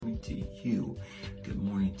to you, good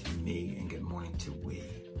morning to me, and good morning to we.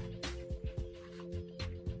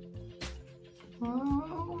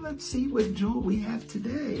 Oh, let's see what jewel we have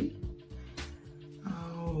today.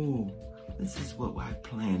 Oh, this is what I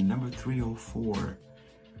planned. Number 304.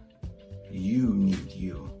 You need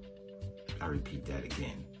you. I repeat that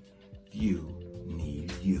again. You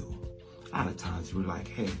need you. A lot of times we're like,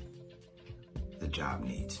 hey, the job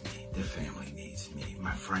needs me. The family needs me.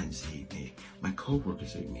 My friends need me. My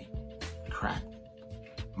coworkers need me. Crap.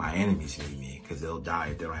 My enemies need me because they'll die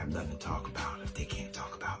if they don't have nothing to talk about, if they can't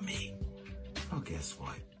talk about me. Well, guess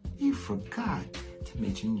what? You forgot to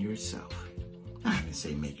mention yourself. I didn't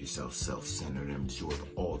say make yourself self-centered and absorb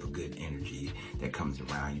all the good energy that comes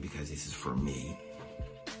around you because this is for me.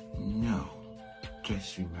 No.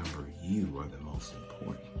 Just remember you are the most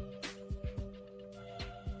important.